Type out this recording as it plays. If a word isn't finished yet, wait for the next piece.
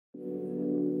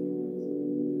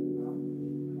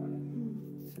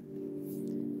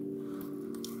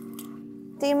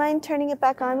Do you mind turning it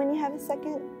back on when you have a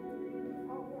second?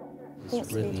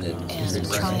 It's written in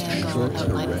triangle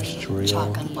outlining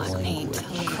chalk and black paint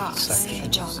across the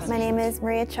chalk. My name is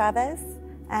Maria Chávez.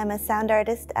 I'm a sound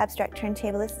artist, abstract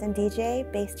turntablist, and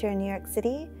DJ based here in New York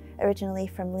City, originally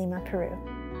from Lima, Peru.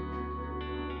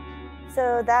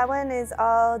 So that one is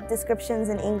all descriptions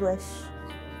in English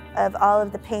of all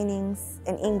of the paintings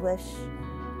in English.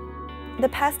 The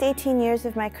past 18 years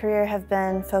of my career have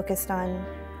been focused on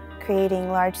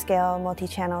creating large-scale,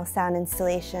 multi-channel sound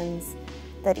installations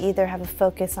that either have a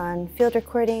focus on field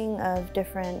recording of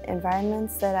different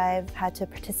environments that I've had to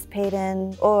participate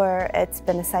in, or it's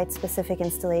been a site-specific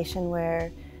installation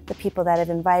where the people that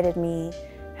have invited me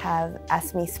have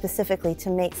asked me specifically to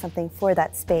make something for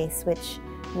that space, which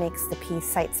makes the piece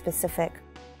site-specific.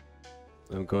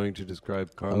 I'm going to describe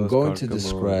Maria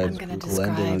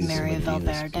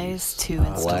Valverde's two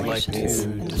installations.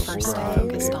 In the first, I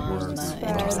focused on the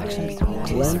intersection between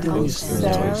two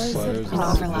circles and an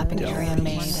overlapping area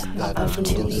made of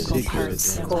two equal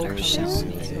parts that are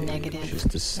shown in negative. She's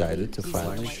decided to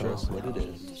finally show us what it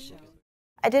is.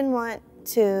 I didn't want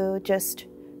to just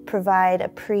provide a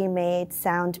pre-made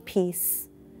sound piece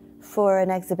for an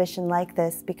exhibition like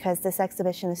this, because this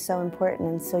exhibition is so important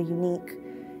and so unique,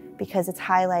 because it's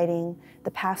highlighting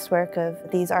the past work of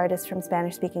these artists from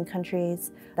Spanish-speaking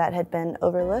countries that had been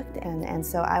overlooked, and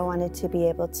so I wanted to be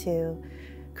able to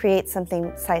create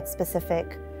something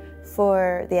site-specific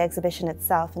for the exhibition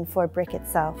itself and for BRIC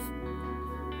itself.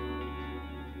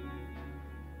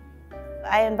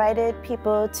 I invited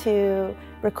people to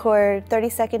record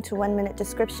 30-second to 1-minute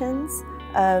descriptions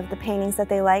of the paintings that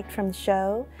they liked from the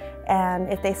show,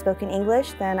 and if they spoke in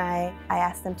English, then I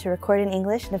asked them to record in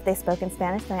English, and if they spoke in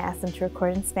Spanish, then I asked them to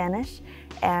record in Spanish.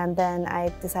 And then I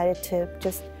decided to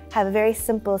just have a very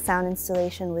simple sound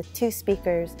installation with 2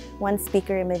 speakers, 1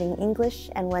 speaker emitting English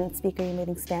and 1 speaker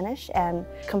emitting Spanish, and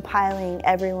compiling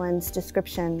everyone's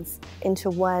descriptions into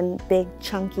one big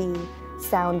chunky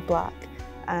sound block,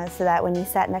 so that when you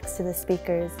sat next to the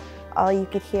speakers, all you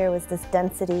could hear was this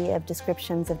density of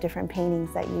descriptions of different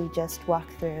paintings that you just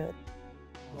walked through.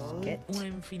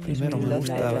 Primero me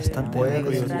gusta bastante el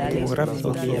rollo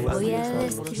tipográfico que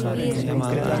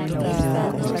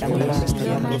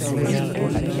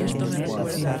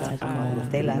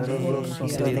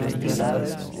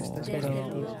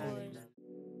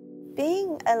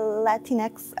Being a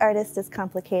Latinx artist is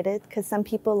complicated because some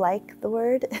people like the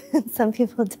word and some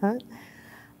people don't.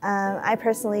 I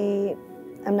personally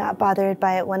am not bothered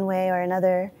by it one way or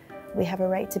another. We have a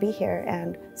right to be here,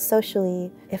 and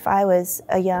socially, if I was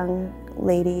a young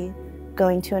lady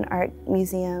going to an art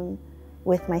museum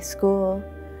with my school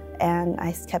and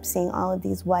I kept seeing all of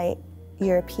these white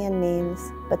European names,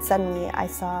 but suddenly I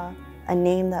saw a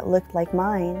name that looked like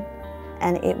mine,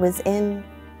 and it was in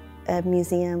a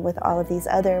museum with all of these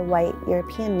other white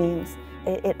European names,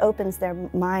 it opens their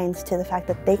minds to the fact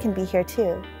that they can be here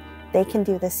too. They can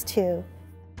do this too.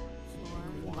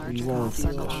 You won't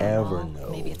ever know.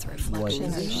 Maybe it's a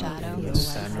reflection or shadow. the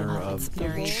center of It's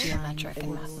very geometric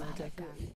and mathematic.